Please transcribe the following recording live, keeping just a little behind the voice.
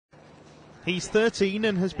He's 13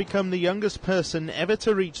 and has become the youngest person ever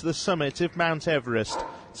to reach the summit of Mount Everest,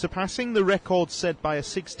 surpassing the record set by a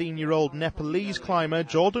 16-year-old Nepalese climber,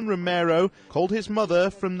 Jordan Romero, called his mother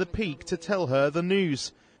from the peak to tell her the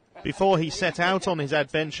news. Before he set out on his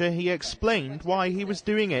adventure, he explained why he was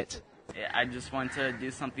doing it. I just wanted to do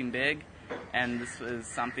something big, and this was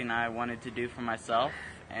something I wanted to do for myself,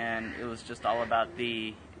 and it was just all about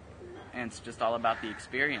the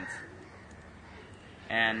experience.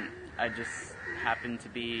 And I just happened to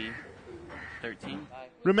be 13.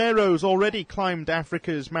 Romero's already climbed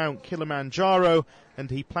Africa's Mount Kilimanjaro, and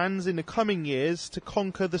he plans in the coming years to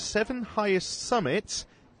conquer the 7 highest summits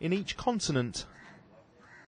in each continent.